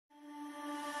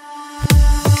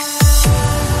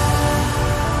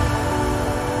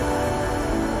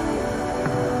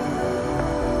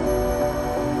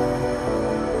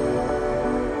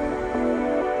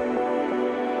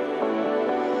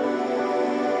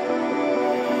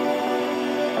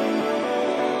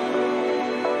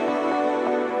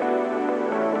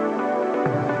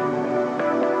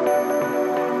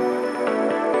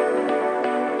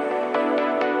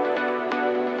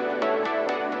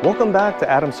Welcome back to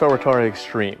Saruwatari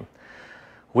Xtreme.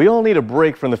 We all need a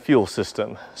break from the fuel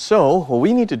system, so what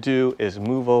we need to do is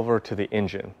move over to the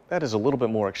engine. That is a little bit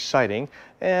more exciting,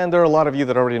 and there are a lot of you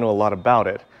that already know a lot about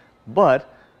it,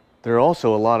 but there are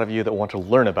also a lot of you that want to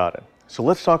learn about it. So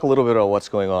let's talk a little bit about what's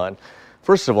going on.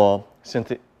 First of all, since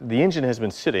the engine has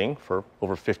been sitting for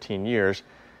over 15 years,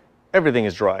 everything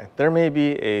is dry. There may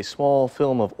be a small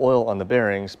film of oil on the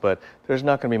bearings, but there's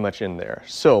not going to be much in there.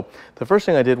 So the first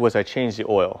thing I did was I changed the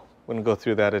oil. I'm going to go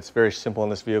through that. It's very simple in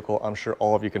this vehicle. I'm sure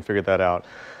all of you can figure that out.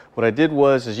 What I did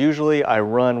was, usually I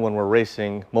run when we're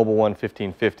racing Mobil 1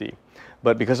 1550.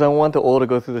 But because I want the oil to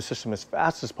go through the system as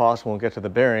fast as possible and get to the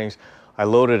bearings, I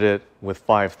loaded it with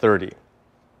 530.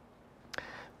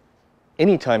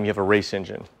 Anytime you have a race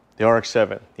engine, the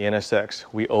RX-7, the NSX,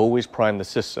 we always prime the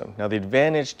system. Now the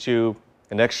advantage to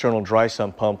an external dry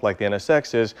sump pump like the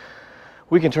NSX is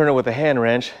we can turn it with a hand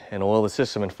wrench and oil the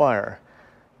system and fire.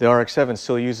 The RX-7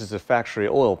 still uses a factory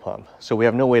oil pump, so we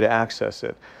have no way to access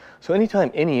it. So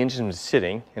anytime any engine is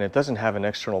sitting and it doesn't have an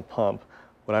external pump,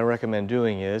 what I recommend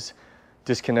doing is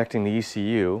disconnecting the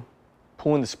ECU,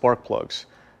 pulling the spark plugs,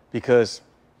 because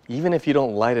even if you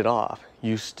don't light it off,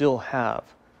 you still have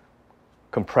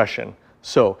compression.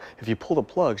 So if you pull the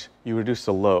plugs, you reduce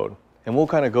the load. And we'll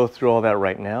kind of go through all that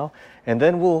right now, and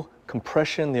then we'll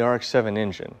compression the RX-7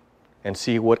 engine and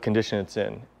see what condition it's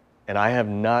in. And I have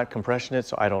not compressioned it,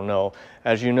 so I don't know.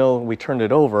 As you know, we turned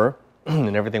it over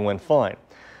and everything went fine.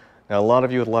 Now a lot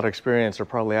of you with a lot of experience are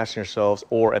probably asking yourselves,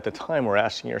 or at the time were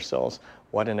asking yourselves,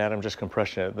 why didn't Adam just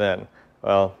compression it then?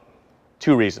 Well,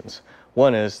 two reasons.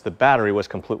 One is the battery was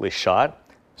completely shot,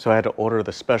 so I had to order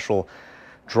the special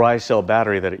dry cell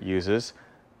battery that it uses.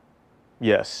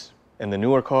 Yes, in the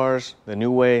newer cars, the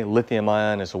new way, lithium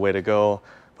ion is the way to go,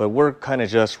 but we're kind of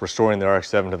just restoring the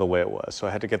RX-7 to the way it was. So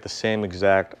I had to get the same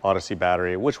exact Odyssey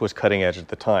battery, which was cutting edge at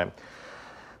the time.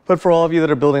 But for all of you that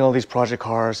are building all these project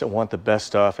cars that want the best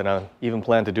stuff, and I even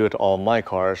plan to do it to all my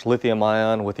cars, lithium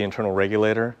ion with the internal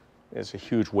regulator is a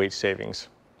huge weight savings.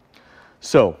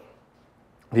 So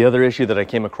the other issue that I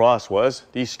came across was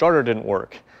the starter didn't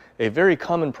work. A very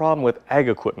common problem with ag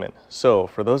equipment. So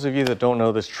for those of you that don't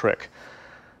know this trick,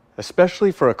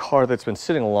 especially for a car that's been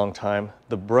sitting a long time,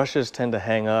 the brushes tend to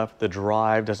hang up, the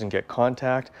drive doesn't get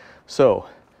contact. So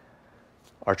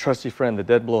our trusty friend, the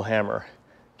dead blow hammer,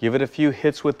 give it a few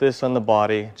hits with this on the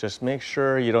body. Just make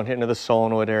sure you don't hit into the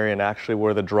solenoid area and actually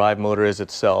where the drive motor is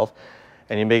itself,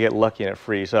 and you may get lucky and it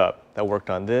frees up. That worked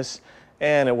on this,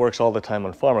 and it works all the time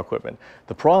on farm equipment.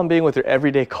 The problem being with your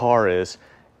everyday car is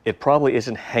it probably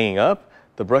isn't hanging up.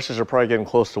 The brushes are probably getting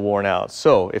close to worn out.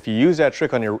 So if you use that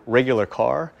trick on your regular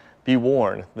car, be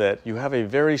warned that you have a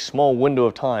very small window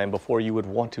of time before you would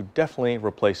want to definitely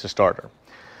replace the starter.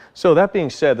 So that being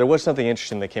said, there was something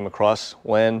interesting that came across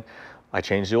when I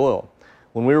changed the oil.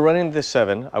 When we were running the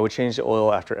 7, I would change the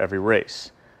oil after every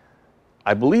race.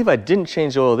 I believe I didn't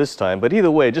change the oil this time, but either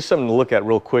way, just something to look at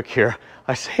real quick here.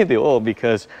 I say the oil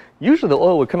because usually the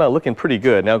oil would come out looking pretty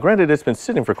good. Now granted, it's been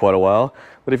sitting for quite a while,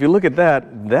 but if you look at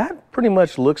that, that pretty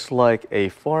much looks like a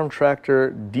farm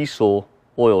tractor diesel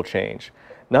oil change.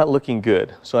 Not looking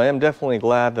good. So I am definitely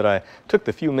glad that I took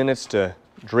the few minutes to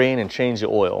drain and change the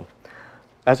oil.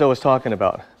 As I was talking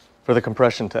about, for the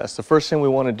compression test, the first thing we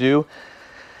want to do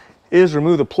is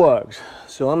remove the plugs.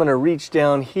 So I'm going to reach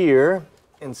down here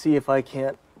and see if I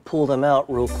can't pull them out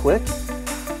real quick.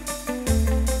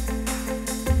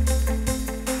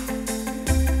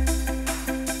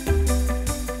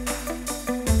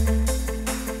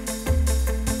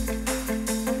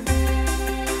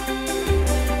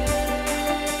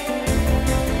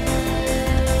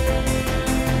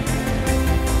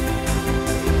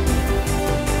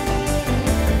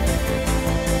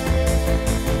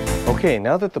 Okay,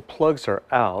 now that the plugs are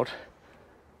out,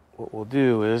 what we'll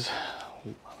do is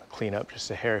clean up just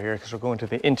a hair here because we're going to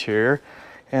the interior,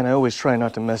 and I always try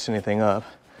not to mess anything up.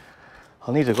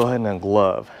 I'll need to go ahead and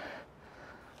unglove.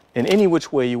 In any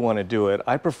which way you want to do it,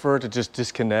 I prefer to just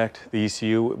disconnect the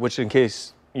ECU, which, in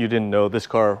case you didn't know, this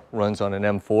car runs on an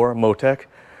M4 Motec.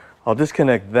 I'll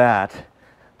disconnect that.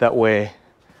 That way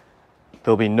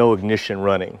there'll be no ignition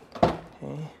running.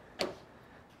 Okay.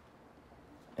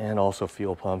 And also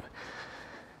fuel pump,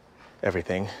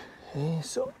 everything. Okay,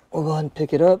 so we'll go ahead and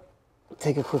pick it up,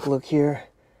 take a quick look here.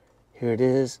 Here it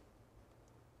is.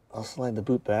 I'll slide the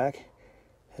boot back.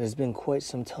 It has been quite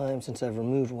some time since I've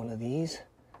removed one of these.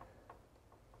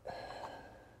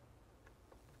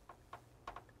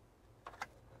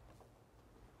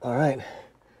 All right,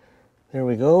 there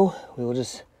we go. We will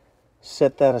just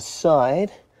set that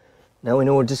aside. Now we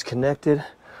know we're disconnected.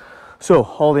 So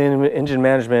all the engine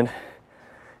management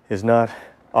is not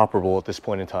operable at this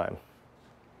point in time.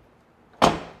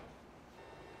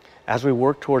 As we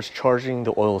work towards charging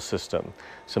the oil system,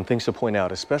 some things to point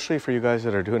out, especially for you guys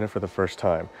that are doing it for the first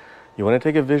time. You want to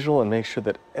take a visual and make sure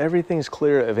that everything's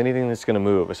clear of anything that's going to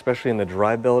move, especially in the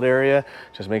dry belt area.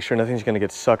 Just make sure nothing's going to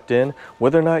get sucked in.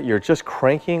 Whether or not you're just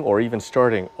cranking or even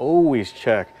starting, always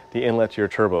check the inlet to your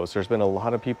turbos. There's been a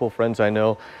lot of people, friends I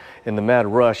know, in the mad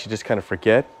rush, you just kind of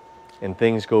forget and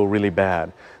things go really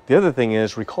bad. The other thing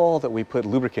is, recall that we put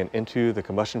lubricant into the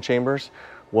combustion chambers.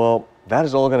 Well, that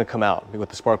is all going to come out with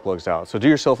the spark plugs out. So do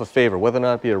yourself a favor, whether or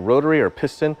not it be a rotary or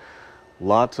piston,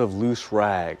 lots of loose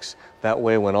rags. That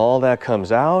way when all that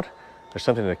comes out, there's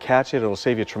something to catch it. It'll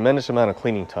save you a tremendous amount of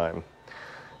cleaning time.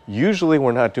 Usually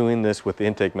we're not doing this with the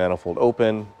intake manifold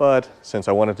open, but since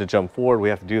I wanted to jump forward, we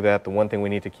have to do that. The one thing we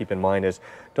need to keep in mind is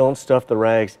don't stuff the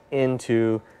rags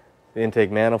into the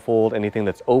intake manifold, anything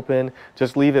that's open.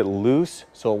 Just leave it loose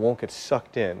so it won't get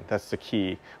sucked in. That's the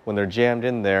key. When they're jammed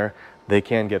in there, they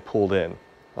can get pulled in.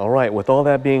 All right, with all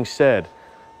that being said,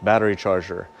 battery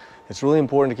charger. It's really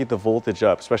important to keep the voltage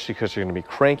up, especially because you're going to be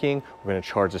cranking. We're going to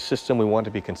charge the system. We want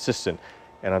to be consistent.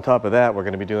 And on top of that, we're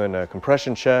going to be doing a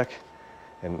compression check,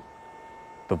 and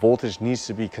the voltage needs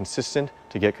to be consistent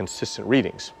to get consistent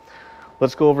readings.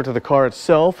 Let's go over to the car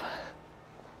itself.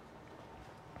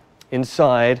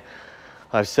 Inside,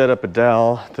 I've set up a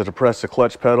dowel to depress the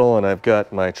clutch pedal, and I've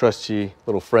got my trusty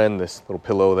little friend, this little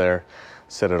pillow there,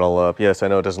 set it all up. Yes, I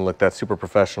know it doesn't look that super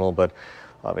professional, but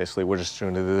obviously we're just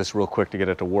going to do this real quick to get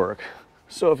it to work.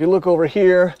 So if you look over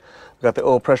here, I've got the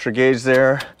oil pressure gauge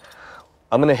there.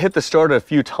 I'm going to hit the starter a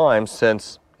few times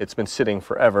since it's been sitting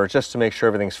forever, just to make sure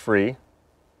everything's free.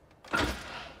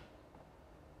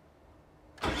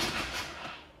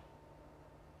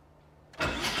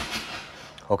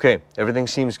 Okay, everything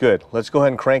seems good. Let's go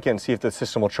ahead and crank it and see if the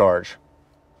system will charge.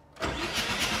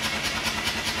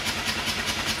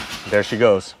 There she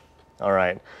goes. All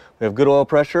right, we have good oil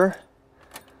pressure.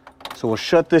 So we'll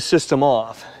shut this system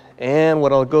off. And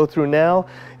what I'll go through now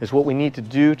is what we need to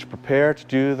do to prepare to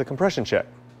do the compression check.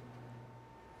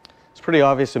 It's pretty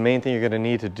obvious the main thing you're going to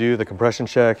need to do the compression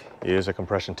check is a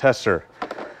compression tester.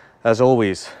 As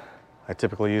always, I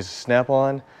typically use a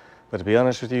snap-on. But to be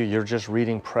honest with you, you're just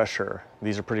reading pressure.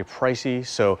 These are pretty pricey,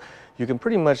 so you can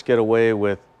pretty much get away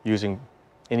with using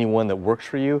any one that works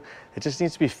for you. It just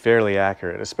needs to be fairly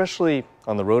accurate, especially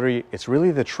on the rotary. It's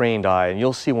really the trained eye, and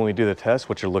you'll see when we do the test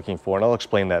what you're looking for, and I'll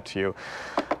explain that to you.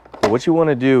 But what you want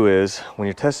to do is, when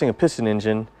you're testing a piston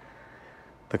engine,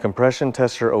 the compression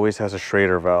tester always has a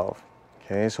Schrader valve.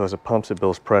 Okay, so as it pumps, it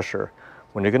builds pressure.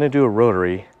 When you're going to do a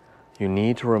rotary, you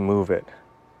need to remove it.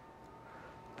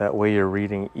 That way you're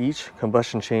reading each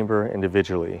combustion chamber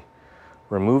individually.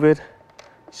 Remove it,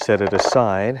 set it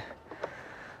aside.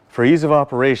 For ease of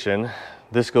operation,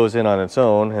 this goes in on its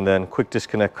own, and then quick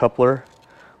disconnect coupler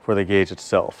for the gauge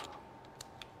itself.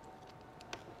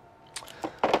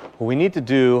 What we need to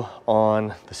do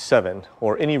on the 7,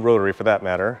 or any rotary for that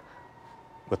matter,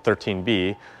 with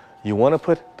 13B, you want to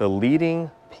put the leading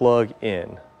plug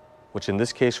in, which in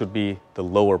this case would be the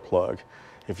lower plug.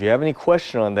 If you have any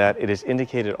question on that, it is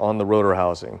indicated on the rotor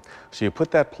housing. So you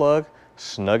put that plug,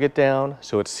 snug it down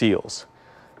so it seals.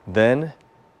 Then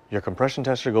your compression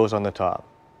tester goes on the top.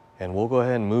 And we'll go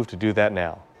ahead and move to do that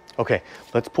now. Okay,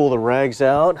 let's pull the rags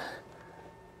out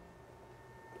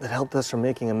that helped us from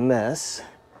making a mess.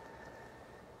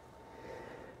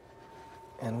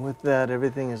 And with that,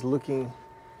 everything is looking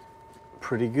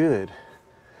pretty good.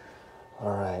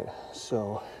 All right,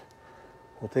 so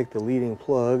we'll take the leading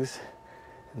plugs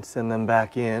and send them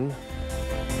back in.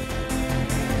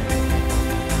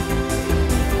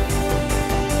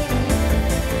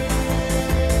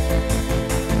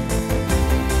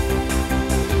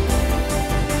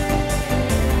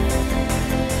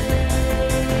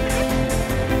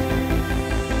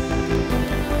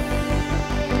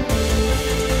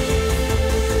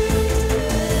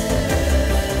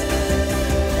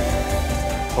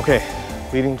 Okay,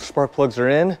 leading spark plugs are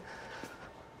in.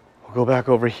 We'll go back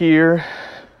over here.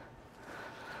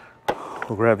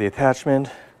 We'll grab the attachment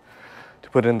to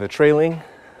put in the trailing.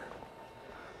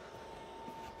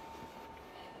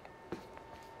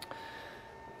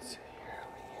 Let's see here,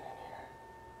 let me get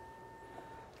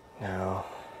in here. Now,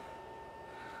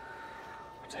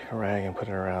 we'll take a rag and put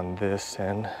it around this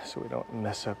end so we don't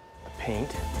mess up the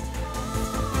paint.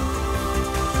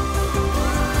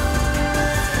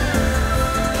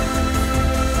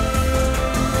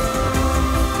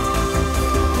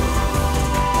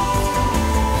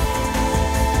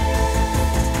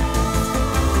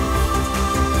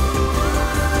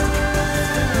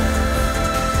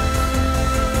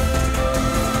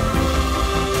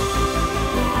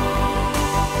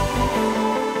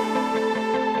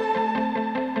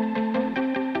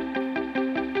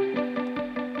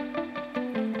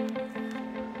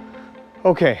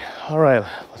 Okay, all right,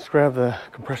 let's grab the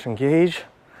compression gauge.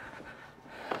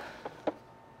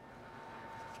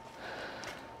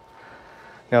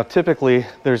 Now typically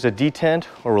there's a detent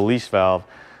or release valve.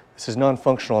 This is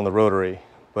non-functional on the rotary,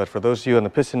 but for those of you on the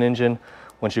piston engine,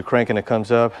 once you crank and it comes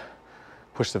up,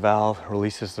 push the valve,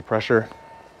 releases the pressure.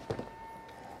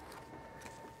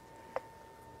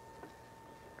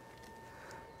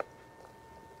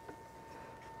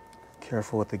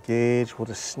 Careful with the gauge, we'll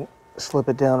just slip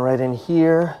it down right in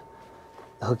here,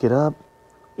 hook it up,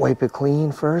 wipe it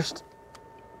clean first.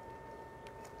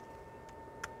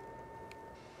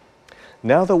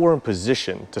 Now that we're in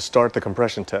position to start the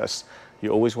compression test, you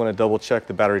always want to double check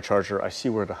the battery charger. I see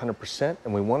we're at 100%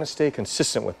 and we want to stay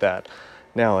consistent with that.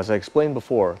 Now, as I explained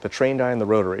before, the trained eye and the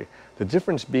rotary, the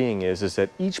difference being is that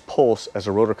each pulse as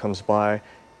a rotor comes by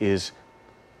is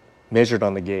measured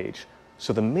on the gauge.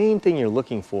 So the main thing you're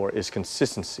looking for is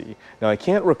consistency. Now, I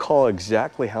can't recall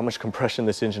exactly how much compression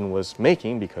this engine was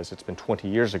making because it's been 20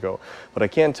 years ago, but I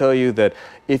can tell you that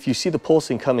if you see the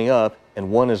pulsing coming up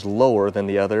and one is lower than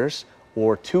the others,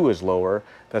 or two is lower,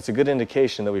 that's a good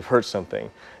indication that we've hurt something.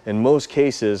 In most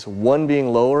cases, one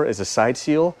being lower is a side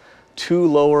seal, two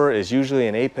lower is usually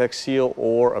an apex seal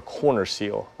or a corner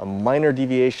seal. A minor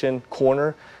deviation,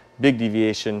 corner, big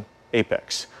deviation,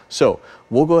 apex. So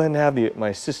we'll go ahead and have my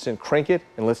assistant crank it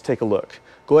and let's take a look.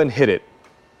 Go ahead and hit it.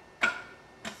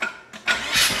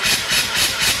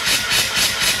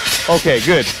 Okay,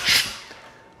 good.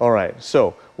 All right,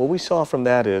 so what we saw from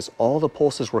that is all the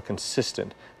pulses were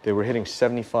consistent. They were hitting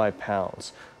 75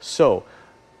 pounds. So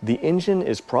the engine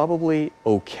is probably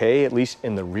okay, at least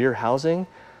in the rear housing.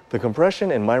 The compression,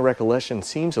 in my recollection,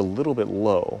 seems a little bit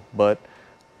low, but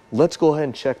let's go ahead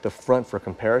and check the front for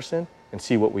comparison and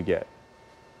see what we get.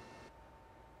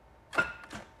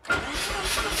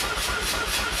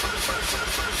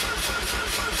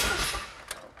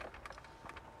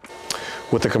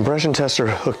 With the compression tester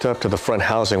hooked up to the front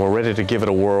housing, we're ready to give it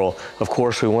a whirl. Of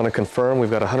course, we want to confirm we've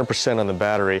got 100% on the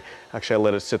battery. Actually, I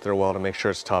let it sit there a while to make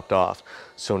sure it's topped off.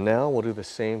 So now we'll do the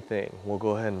same thing. We'll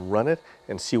go ahead and run it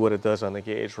and see what it does on the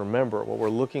gauge. Remember, what we're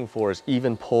looking for is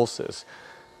even pulses.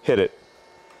 Hit it.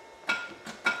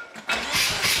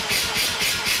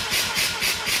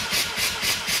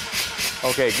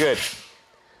 Okay, good.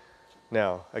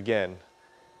 Now, again,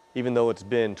 even though it's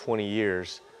been 20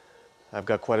 years, I've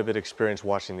got quite a bit of experience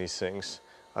watching these things.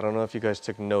 I don't know if you guys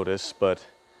took notice, but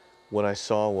what I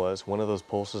saw was one of those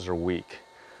pulses are weak.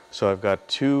 So I've got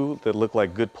two that look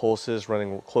like good pulses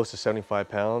running close to 75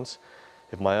 pounds.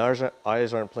 If my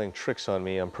eyes aren't playing tricks on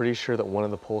me, I'm pretty sure that one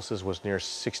of the pulses was near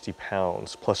 60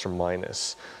 pounds, plus or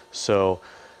minus. So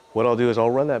what I'll do is I'll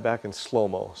run that back in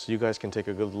slow-mo so you guys can take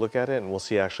a good look at it and we'll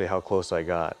see actually how close I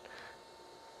got.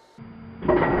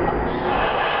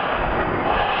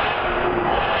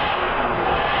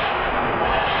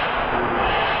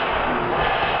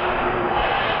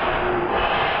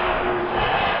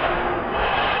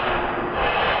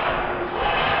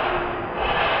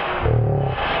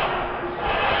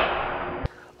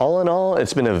 All in all,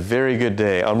 it's been a very good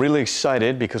day. I'm really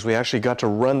excited because we actually got to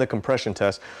run the compression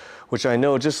test, which I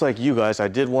know, just like you guys, I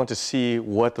did want to see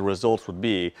what the results would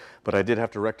be, but I did have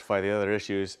to rectify the other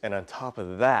issues. And on top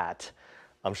of that,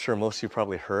 I'm sure most of you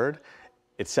probably heard,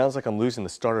 it sounds like I'm losing the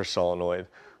starter solenoid.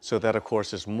 So that, of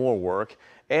course, is more work.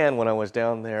 And when I was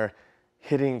down there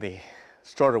hitting the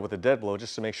starter with a dead blow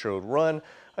just to make sure it would run,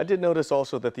 I did notice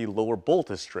also that the lower bolt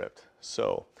is stripped.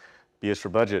 So, B is for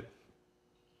budget.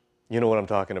 You know what I'm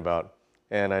talking about,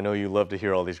 and I know you love to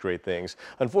hear all these great things.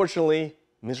 Unfortunately,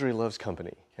 misery loves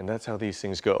company, and that's how these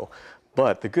things go.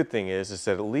 But the good thing is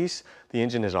that at least the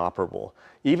engine is operable.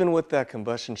 Even with that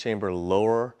combustion chamber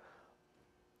lower,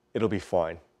 it'll be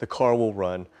fine. The car will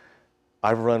run.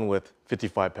 I've run with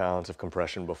 55 pounds of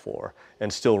compression before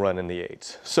and still run in the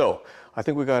 8s. So I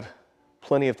think we got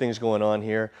plenty of things going on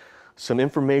here. Some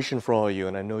information for all of you,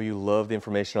 and I know you love the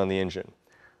information on the engine.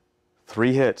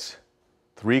 3 hits.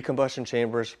 3 combustion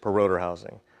chambers per rotor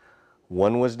housing.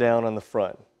 1 was down on the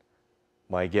front.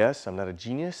 My guess, I'm not a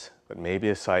genius, but maybe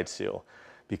a side seal.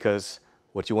 Because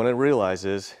what you want to realize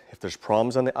is, if there's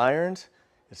problems on the irons,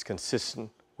 it's consistent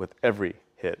with every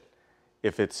hit.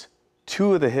 If it's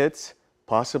 2 of the hits,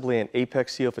 possibly an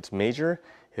apex seal if it's major.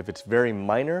 If it's very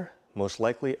minor, most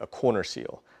likely a corner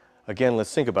seal. Again,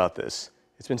 let's think about this.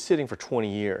 It's been sitting for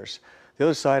 20 years. The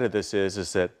other side of this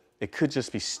is that it could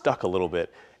just be stuck a little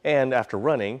bit. And after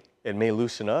running, it may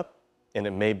loosen up and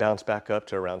it may bounce back up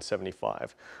to around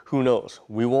 75. Who knows?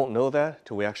 We won't know that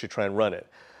till we actually try and run it.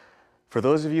 For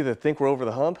those of you that think we're over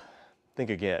the hump,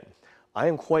 think again. I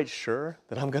am quite sure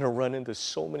that I'm going to run into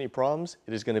so many problems,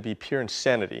 it is going to be pure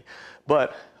insanity.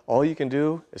 But All you can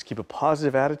do is keep a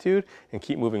positive attitude and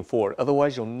keep moving forward.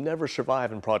 Otherwise, you'll never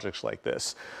survive in projects like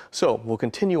this. So we'll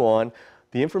continue on.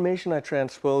 The information I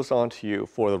transposed onto you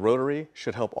for the Rotary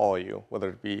should help all of you, whether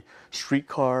it be street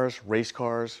cars, race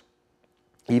cars,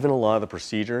 even a lot of the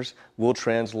procedures will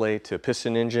translate to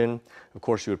piston engine. Of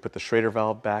course, you would put the Schrader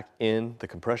valve back in the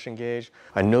compression gauge.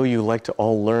 I know you like to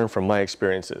all learn from my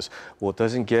experiences. Well, it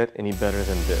doesn't get any better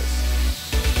than this.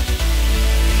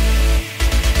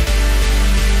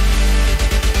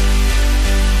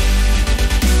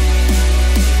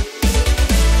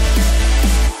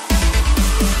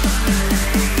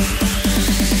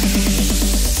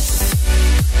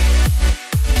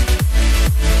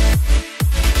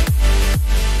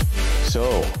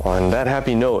 So, on that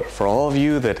happy note, for all of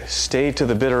you that stayed to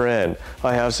the bitter end,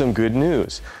 I have some good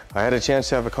news. I had a chance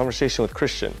to have a conversation with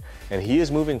Christian, and he is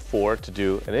moving forward to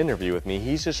do an interview with me.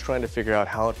 He's just trying to figure out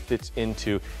how it fits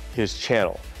into his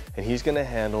channel, and he's going to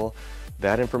handle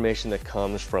that information that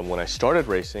comes from when I started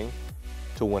racing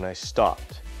to when I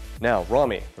stopped. Now,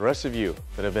 Rami, the rest of you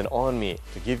that have been on me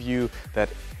to give you that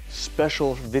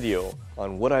special video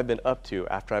on what I've been up to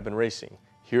after I've been racing,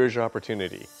 here's your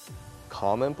opportunity.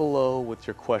 Comment below with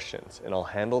your questions and I'll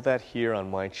handle that here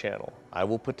on my channel. I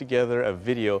will put together a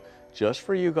video just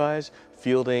for you guys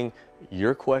fielding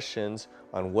your questions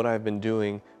on what I've been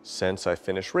doing since I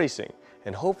finished racing.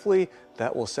 And hopefully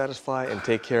that will satisfy and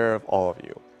take care of all of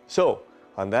you. So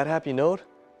on that happy note,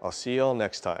 I'll see you all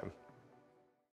next time.